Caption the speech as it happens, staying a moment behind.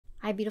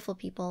Hi beautiful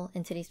people,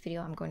 in today's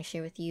video I'm going to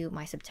share with you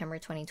my September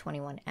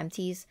 2021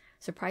 empties.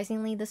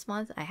 Surprisingly this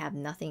month I have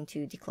nothing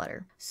to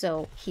declutter.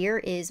 So here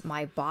is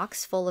my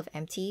box full of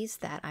empties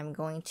that I'm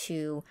going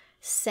to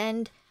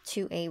send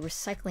to a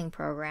recycling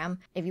program.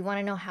 If you want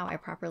to know how I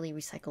properly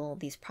recycle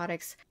these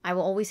products, I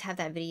will always have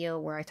that video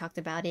where I talked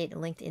about it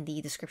linked in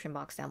the description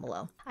box down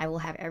below. I will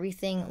have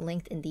everything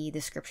linked in the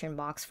description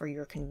box for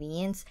your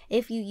convenience.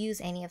 If you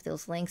use any of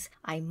those links,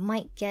 I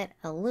might get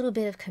a little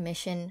bit of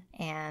commission,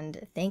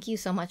 and thank you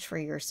so much for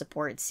your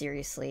support,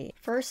 seriously.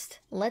 First,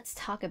 let's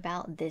talk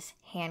about this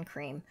hand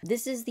cream.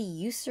 This is the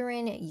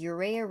Eucerin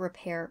Urea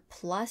Repair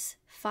Plus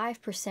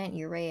 5%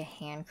 urea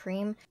hand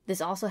cream.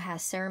 This also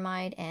has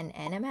ceramide and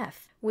NMF,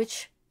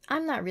 which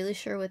I'm not really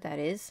sure what that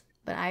is,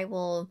 but I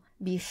will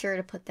be sure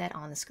to put that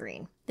on the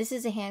screen. This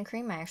is a hand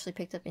cream I actually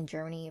picked up in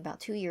Germany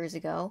about 2 years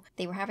ago.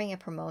 They were having a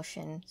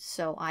promotion,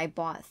 so I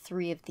bought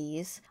 3 of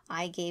these.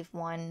 I gave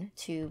one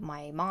to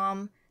my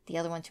mom, the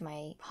other one to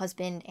my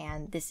husband,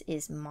 and this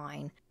is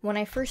mine. When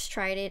I first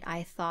tried it,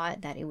 I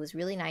thought that it was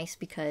really nice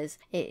because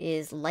it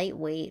is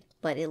lightweight,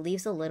 but it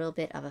leaves a little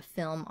bit of a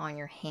film on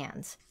your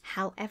hands.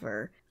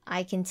 However,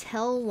 I can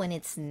tell when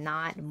it's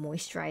not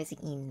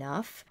moisturizing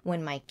enough,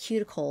 when my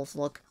cuticles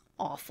look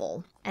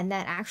awful. And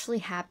that actually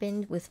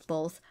happened with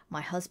both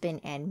my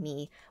husband and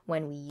me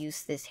when we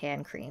used this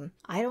hand cream.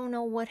 I don't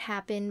know what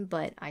happened,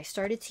 but I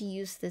started to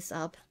use this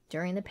up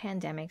during the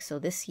pandemic, so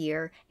this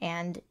year,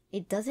 and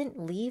it doesn't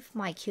leave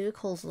my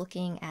cuticles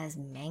looking as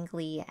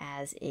mangly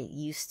as it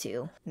used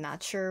to.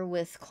 Not sure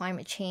with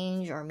climate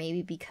change, or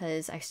maybe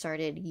because I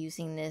started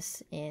using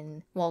this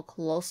in, well,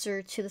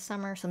 closer to the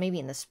summer, so maybe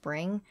in the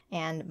spring,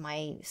 and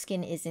my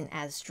skin isn't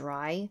as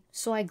dry.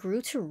 So I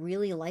grew to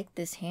really like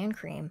this hand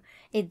cream.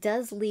 It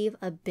does leave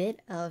a bit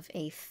of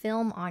a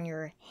film on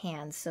your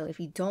hands, so if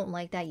you don't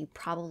like that, you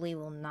probably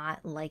will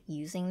not like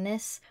using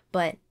this,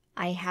 but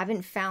I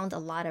haven't found a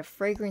lot of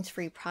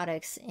fragrance-free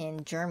products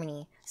in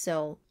Germany.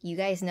 So you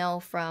guys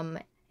know from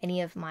any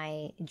of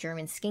my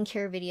German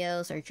skincare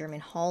videos or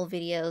German haul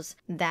videos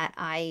that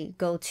I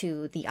go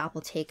to the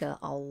Apotheke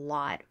a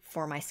lot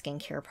for my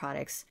skincare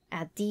products.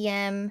 At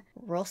DM,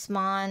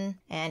 Rossmann,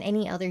 and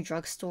any other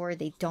drugstore,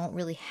 they don't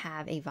really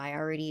have a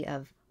variety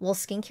of, well,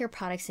 skincare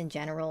products in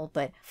general,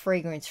 but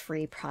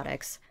fragrance-free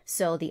products.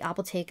 So the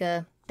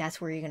Apotheke, that's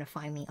where you're going to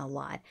find me a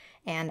lot.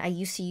 And I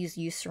used to use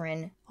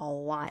Eucerin a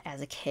lot as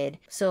a kid.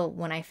 So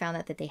when I found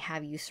out that they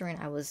have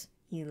Eucerin, I was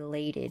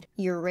elated.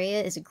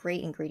 Urea is a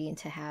great ingredient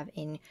to have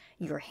in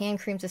your hand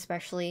creams,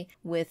 especially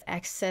with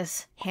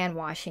excess hand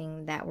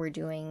washing that we're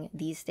doing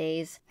these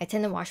days. I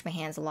tend to wash my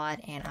hands a lot,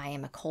 and I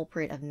am a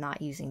culprit of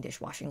not using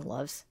dishwashing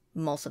gloves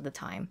most of the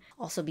time.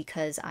 Also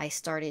because I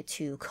started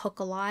to cook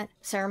a lot.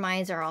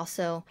 Ceramides are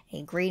also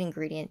a great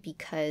ingredient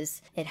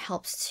because it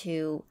helps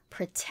to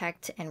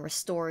protect and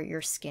restore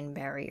your skin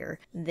barrier.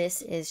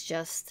 This is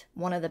just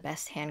one of the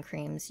best hand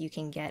creams you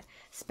can get,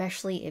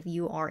 especially if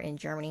you are in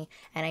Germany.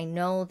 And I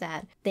know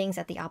that things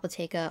at the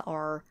Apotheke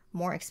are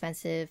more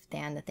expensive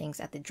than the things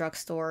at the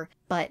drugstore,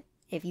 but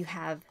if you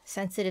have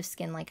sensitive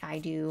skin like I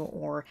do,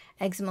 or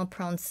eczema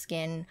prone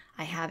skin,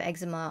 I have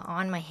eczema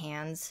on my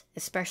hands,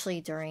 especially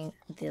during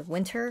the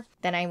winter,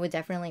 then I would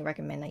definitely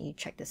recommend that you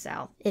check this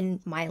out. In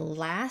my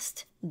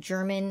last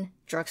German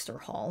drugstore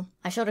haul,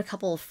 I showed a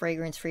couple of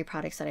fragrance-free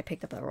products that I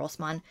picked up at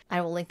Rossmann.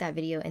 I will link that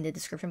video in the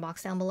description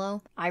box down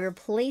below. I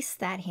replaced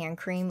that hand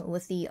cream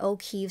with the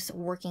O'Keeffe's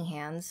Working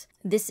Hands.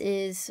 This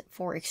is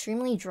for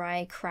extremely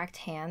dry, cracked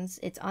hands.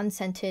 It's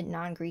unscented,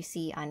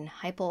 non-greasy, and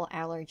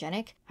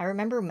hypoallergenic. I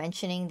remember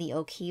mentioning the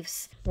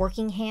O'Keeffe's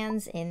Working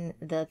Hands in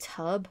the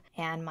tub,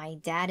 and my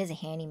dad is a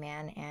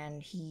handyman,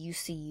 and he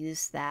used to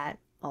use that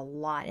a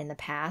lot in the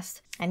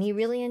past, and he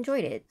really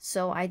enjoyed it.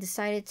 So I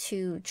decided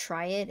to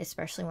try it,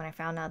 especially when I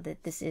found out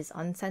that this is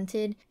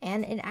unscented,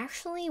 and it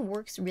actually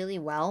works really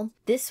well.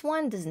 This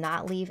one does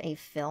not leave a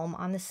film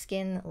on the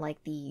skin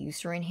like the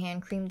Eucerin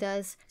hand cream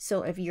does.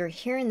 So if you're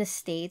here in the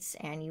States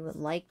and you would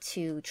like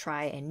to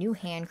try a new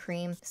hand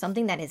cream,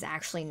 something that is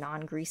actually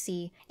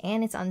non-greasy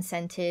and it's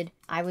unscented,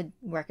 I would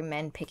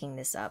recommend picking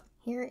this up.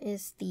 Here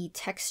is the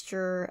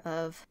texture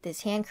of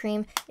this hand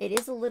cream. It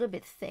is a little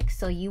bit thick,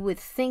 so you would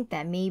think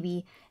that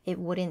maybe it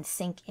wouldn't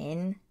sink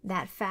in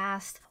that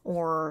fast,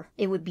 or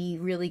it would be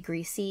really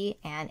greasy,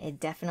 and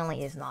it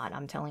definitely is not.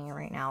 I'm telling you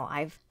right now,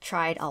 I've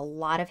tried a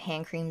lot of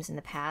hand creams in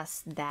the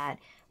past that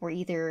were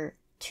either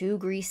too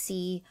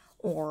greasy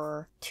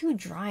or too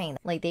drying.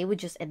 Like they would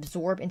just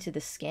absorb into the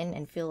skin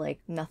and feel like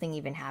nothing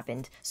even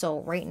happened.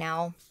 So right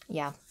now,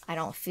 yeah, I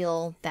don't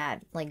feel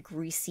that like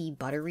greasy,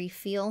 buttery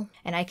feel.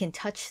 And I can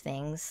touch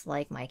things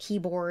like my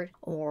keyboard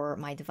or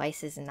my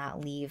devices and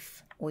not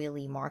leave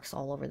oily marks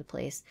all over the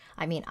place.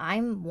 I mean,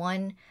 I'm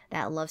one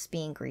that loves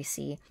being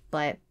greasy,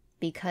 but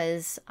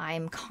because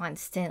I'm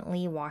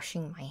constantly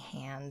washing my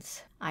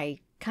hands, I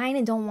kind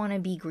of don't want to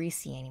be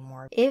greasy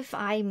anymore. If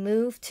I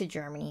move to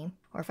Germany,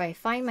 or if I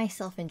find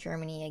myself in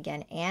Germany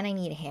again and I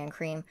need a hand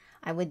cream,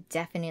 I would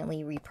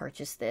definitely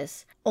repurchase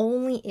this.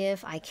 Only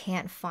if I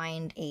can't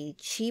find a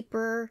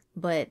cheaper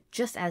but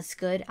just as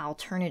good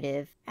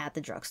alternative at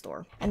the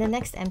drugstore. And the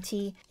next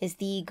empty is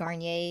the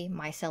Garnier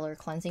Micellar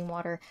Cleansing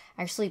Water.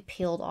 I actually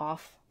peeled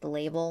off the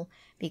label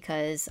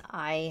because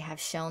I have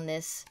shown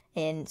this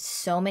in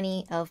so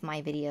many of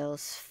my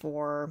videos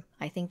for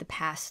I think the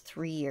past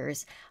 3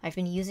 years. I've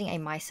been using a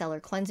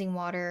micellar cleansing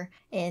water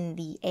in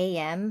the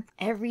AM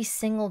every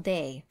single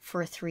day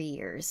for 3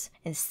 years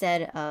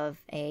instead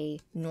of a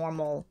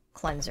normal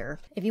cleanser.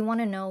 If you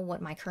want to know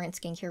what my current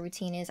skincare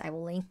routine is, I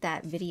will link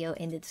that video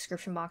in the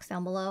description box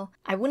down below.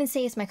 I wouldn't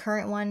say it's my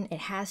current one. It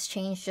has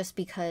changed just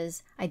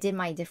because I did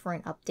my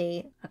different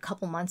update a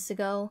couple months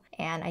ago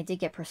and I did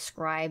get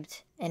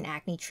prescribed an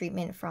acne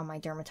treatment from my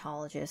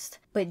dermatologist.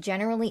 But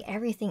generally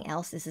everything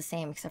else is the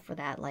same except for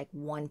that like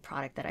one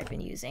product that I've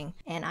been using.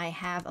 And I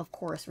have of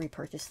course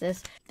repurchased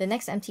this. The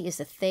next empty is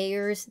the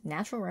Thayers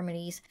Natural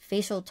Remedies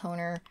Facial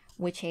Toner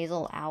Witch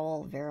Hazel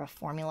Aloe Vera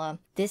Formula.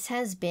 This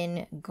has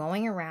been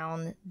going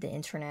around the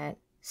internet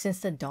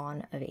since the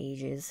dawn of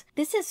ages.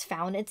 This has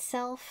found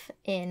itself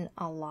in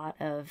a lot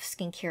of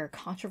skincare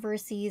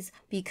controversies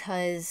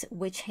because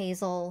witch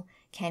hazel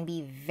can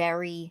be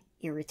very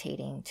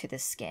irritating to the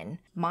skin.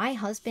 My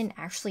husband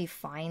actually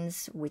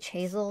finds witch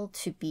hazel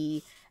to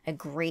be a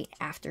great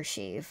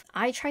aftershave.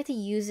 I tried to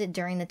use it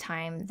during the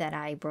time that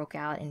I broke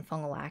out in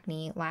fungal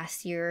acne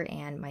last year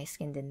and my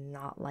skin did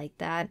not like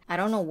that. I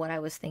don't know what I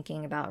was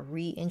thinking about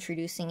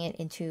reintroducing it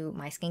into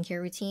my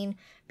skincare routine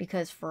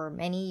because for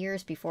many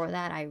years before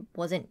that I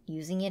wasn't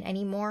using it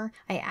anymore.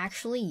 I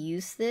actually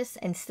use this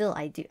and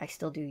I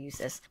still do use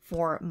this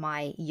for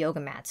my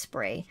yoga mat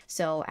spray.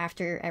 So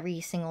after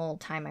every single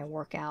time I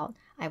work out,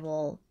 I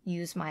will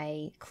use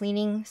my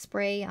cleaning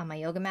spray on my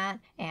yoga mat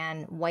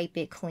and wipe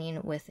it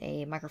clean with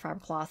a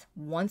microfiber cloth.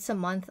 Once a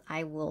month,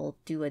 I will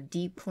do a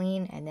deep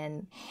clean and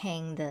then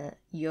hang the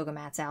yoga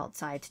mats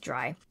outside to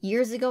dry.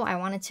 Years ago, I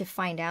wanted to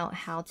find out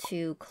how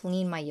to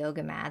clean my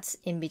yoga mats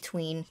in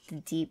between the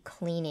deep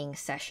cleaning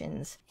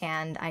sessions.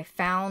 And I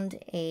found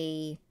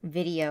a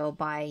video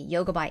by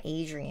Yoga by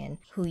Adrienne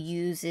who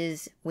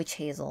uses witch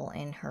hazel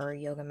in her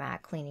yoga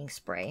mat cleaning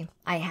spray.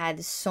 I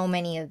had so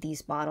many of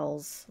these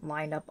bottles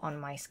lined up on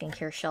my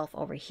skincare shelf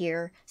over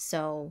here,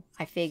 so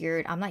I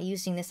figured I'm not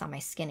using this on my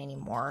skin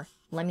anymore.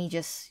 Let me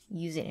just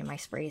use it in my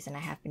sprays, and I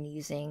have been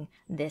using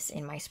this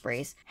in my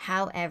sprays.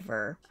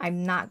 However,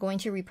 I'm not going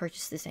to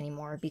repurchase this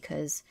anymore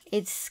because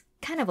it's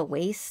kind of a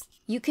waste.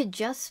 You could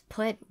just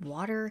put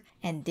water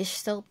and dish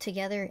soap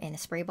together in a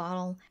spray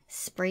bottle,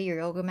 spray your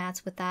yoga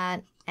mats with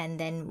that, and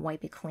then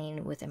wipe it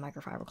clean with a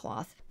microfiber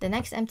cloth. The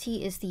next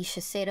empty is the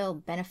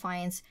Shiseido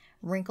Benefiance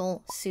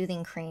Wrinkle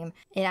Soothing Cream.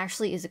 It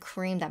actually is a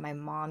cream that my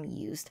mom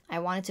used. I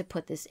wanted to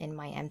put this in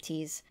my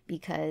empties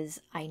because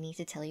I need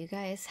to tell you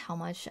guys how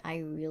much I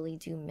really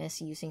do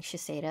miss using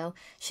Shiseido.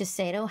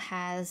 Shiseido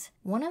has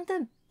one of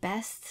the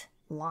best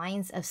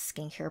lines of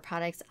skincare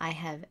products I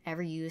have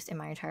ever used in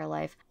my entire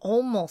life.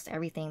 Almost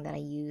everything that I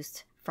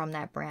used from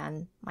that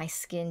brand, my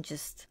skin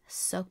just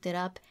soaked it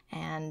up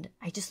and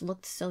I just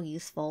looked so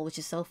youthful, which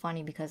is so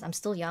funny because I'm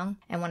still young.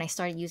 And when I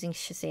started using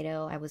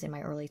Shiseido, I was in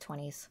my early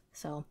 20s.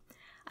 So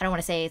I don't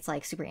want to say it's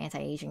like super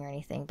anti-aging or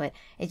anything, but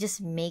it just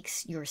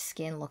makes your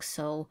skin look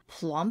so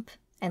plump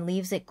and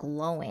leaves it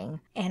glowing.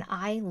 And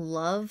I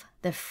love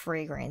the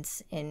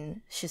fragrance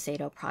in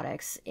Shiseido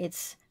products.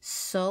 It's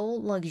so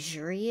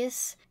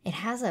luxurious. It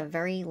has a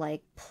very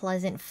like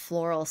pleasant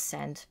floral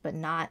scent, but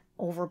not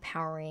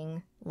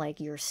overpowering like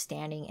you're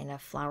standing in a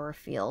flower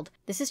field.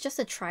 This is just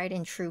a tried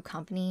and true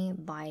company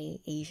by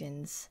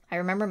Asians. I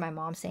remember my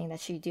mom saying that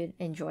she did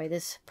enjoy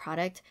this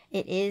product.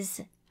 It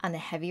is on the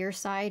heavier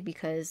side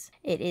because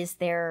it is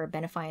their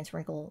Benefiance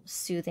Wrinkle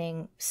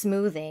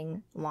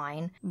Smoothing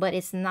line, but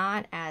it's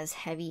not as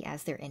heavy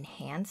as their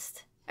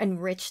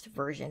enriched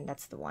version.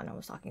 That's the one I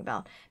was talking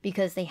about,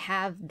 because they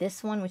have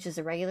this one, which is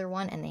a regular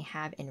one, and they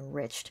have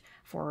enriched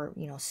for,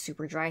 you know,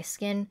 super dry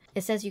skin.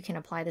 It says you can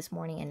apply this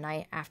morning and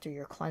night after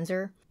your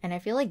cleanser, and I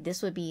feel like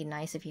this would be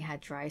nice if you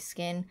had dry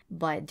skin,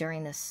 but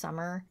during the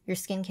summer your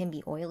skin can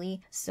be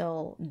oily,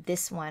 so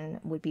this one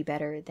would be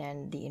better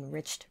than the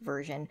enriched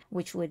version,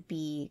 which would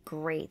be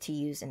great to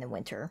use in the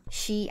winter.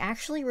 She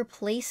actually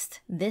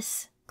replaced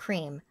this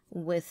cream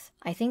with,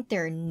 I think,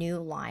 their new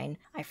line.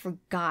 I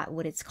forgot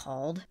what it's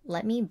called.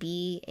 Let me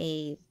be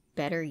a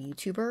better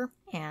YouTuber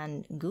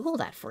and Google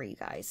that for you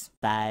guys.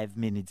 5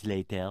 minutes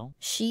later.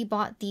 She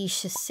bought the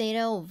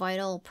Shiseido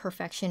Vital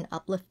Perfection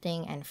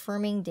Uplifting and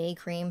Firming Day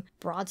Cream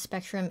Broad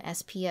Spectrum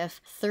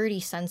SPF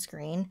 30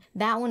 Sunscreen.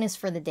 That one is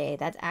for the day.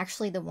 That's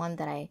actually the one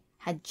that I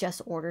had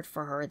just ordered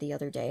for her the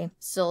other day.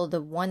 So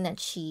the one that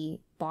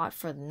she bought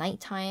for the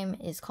nighttime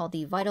is called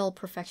the Vital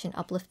Perfection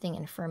Uplifting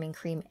and Firming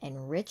Cream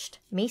Enriched.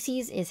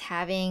 Macy's is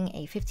having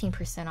a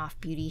 15% off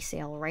beauty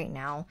sale right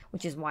now,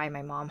 which is why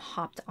my mom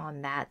hopped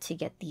on that to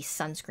get the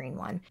sunscreen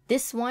one.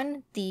 This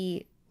one,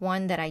 the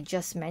one that I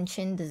just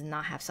mentioned does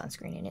not have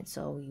sunscreen in it,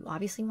 so you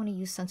obviously want to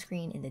use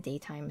sunscreen in the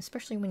daytime,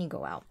 especially when you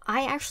go out.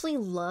 I actually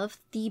love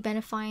the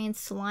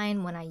Benefiance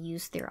line when I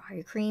use their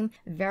eye cream.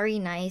 Very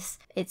nice.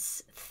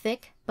 It's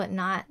thick, but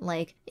not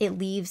like it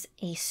leaves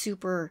a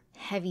super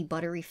heavy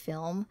buttery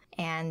film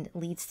and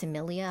leads to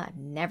milia. I've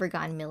never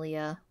gotten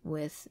milia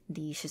with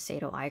the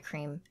Shiseido eye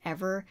cream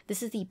ever.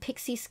 This is the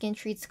Pixi Skin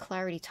Treats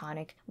Clarity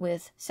Tonic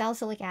with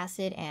salicylic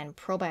acid and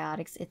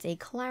probiotics. It's a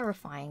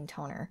clarifying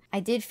toner.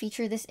 I did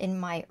feature this in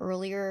my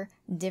earlier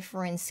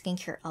different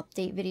skincare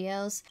update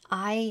videos.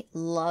 I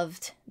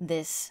loved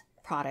this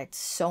product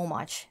so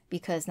much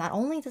because not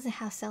only does it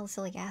have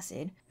salicylic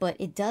acid, but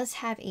it does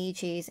have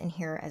AHAs in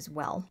here as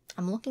well.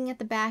 I'm looking at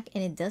the back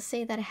and it does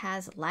say that it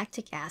has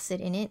lactic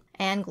acid in it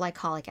and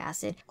glycolic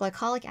acid.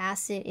 Glycolic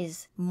acid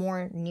is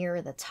more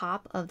near the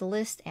top of the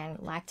list and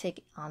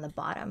lactic on the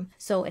bottom.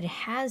 So it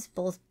has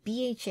both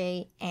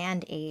BHA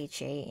and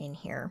AHA in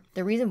here.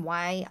 The reason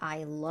why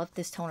I love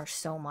this toner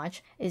so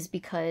much is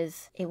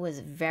because it was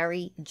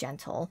very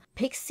gentle.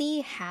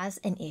 Pixi has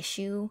an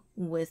issue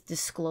with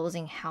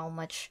disclosing how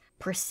much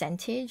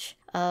percentage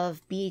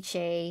of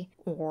BHA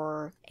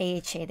or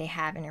AHA they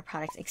have in their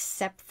products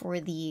except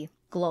for the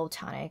Glow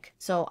Tonic.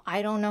 So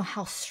I don't know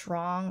how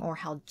strong or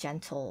how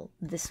gentle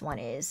this one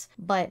is,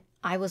 but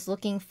I was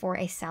looking for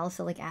a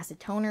salicylic acid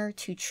toner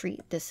to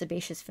treat the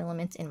sebaceous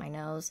filaments in my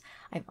nose.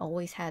 I've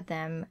always had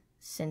them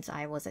since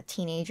I was a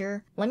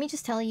teenager. Let me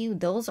just tell you,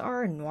 those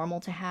are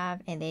normal to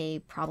have and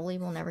they probably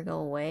will never go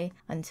away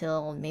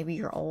until maybe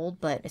you're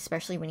old, but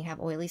especially when you have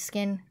oily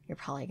skin, you're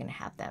probably gonna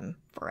have them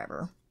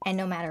forever. And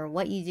no matter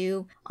what you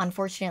do,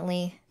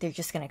 unfortunately, they're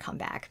just gonna come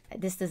back.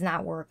 This does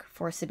not work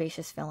for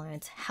sebaceous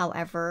filaments.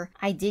 However,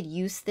 I did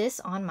use this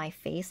on my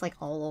face like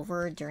all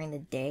over during the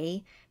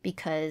day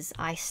because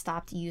I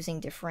stopped using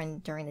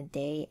different during the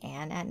day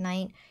and at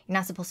night. You're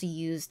not supposed to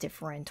use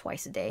different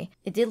twice a day.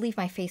 It did leave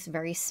my face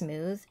very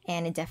smooth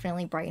and it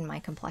definitely brightened my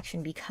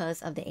complexion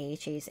because of the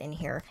AHAs in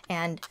here.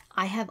 And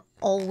I have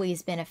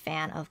always been a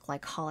fan of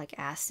glycolic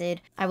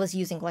acid. I was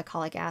using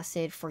glycolic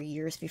acid for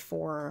years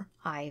before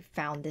I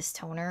found this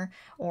toner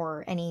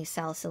or any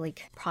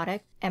salicylic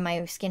product, and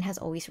my skin has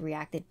always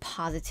reacted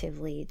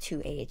positively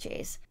to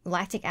AHAs.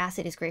 Lactic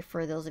acid is great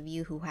for those of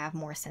you who have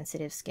more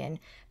sensitive skin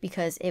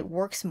because it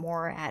works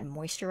more at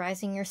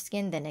moisturizing your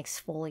skin than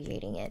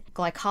exfoliating it.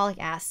 Glycolic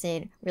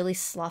acid really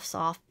sloughs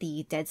off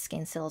the dead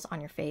skin cells on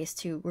your face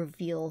to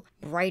reveal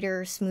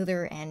brighter,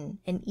 smoother, and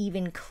an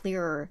even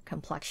clearer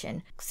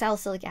complexion.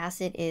 Salicylic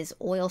acid is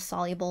oil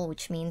soluble,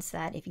 which means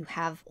that if you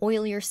have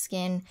oilier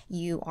skin,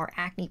 you are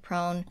acne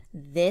prone,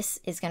 this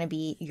is going to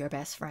be your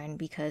best friend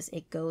because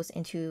it goes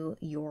into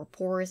your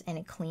pores and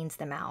it cleans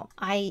them out.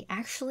 I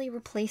actually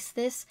replaced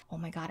this. Oh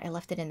my god, I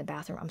left it in the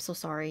bathroom. I'm so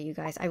sorry, you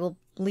guys. I will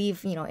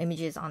leave,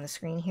 images on the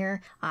screen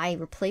here. I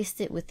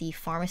replaced it with the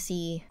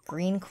Pharmacy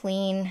Green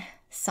Clean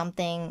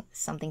something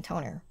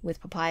toner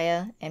with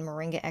papaya and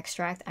moringa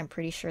extract. I'm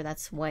pretty sure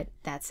that's what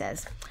that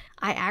says.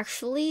 I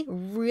actually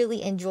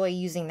really enjoy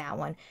using that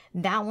one.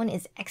 That one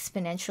is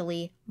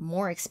exponentially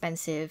more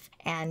expensive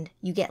and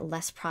you get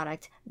less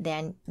product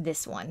than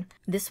this one.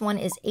 This one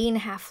is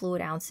 8.5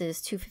 fluid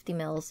ounces, 250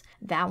 mils.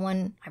 That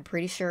one I'm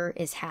pretty sure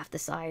is half the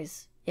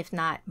size, if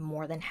not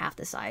more than half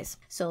the size.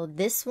 So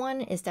this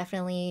one is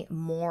definitely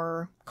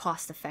more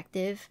cost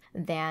effective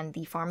than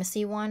the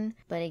Pharmacy one.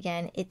 But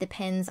again, it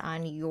depends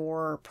on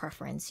your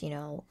preference,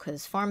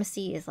 because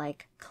Pharmacy is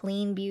like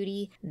clean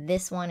beauty.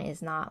 This one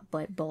is not,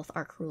 but both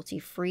are cruelty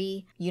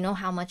free. You know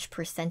how much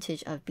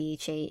percentage of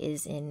BHA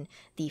is in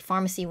the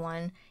Pharmacy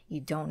one. You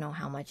don't know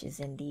how much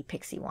is in the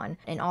Pixi one.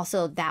 And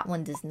also that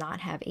one does not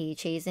have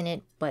AHAs in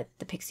it, but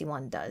the Pixi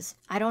one does.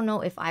 I don't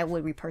know if I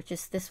would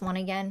repurchase this one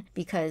again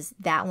because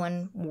that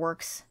one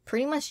works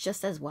pretty much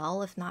just as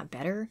well, if not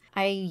better.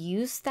 I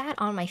used that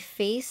on my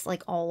face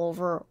like all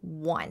over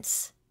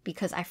once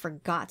because I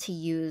forgot to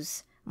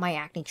use my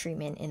acne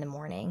treatment in the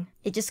morning.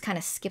 It just kind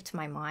of skipped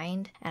my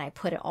mind and I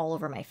put it all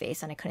over my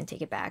face and I couldn't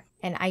take it back.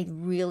 And I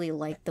really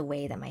liked the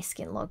way that my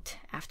skin looked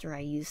after I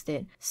used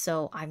it.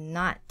 So I'm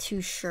not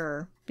too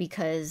sure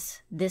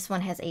because this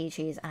one has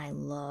AHAs and I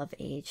love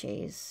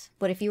AHAs.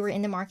 But if you were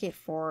in the market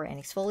for an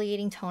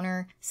exfoliating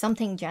toner,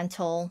 something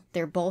gentle,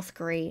 they're both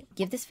great.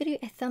 Give this video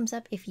a thumbs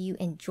up if you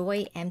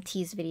enjoy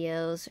Empties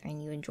videos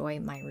and you enjoy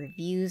my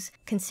reviews.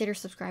 Consider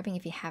subscribing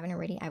if you haven't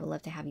already. I would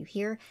love to have you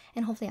here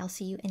and hopefully I'll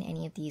see you in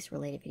any of these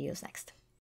related videos next.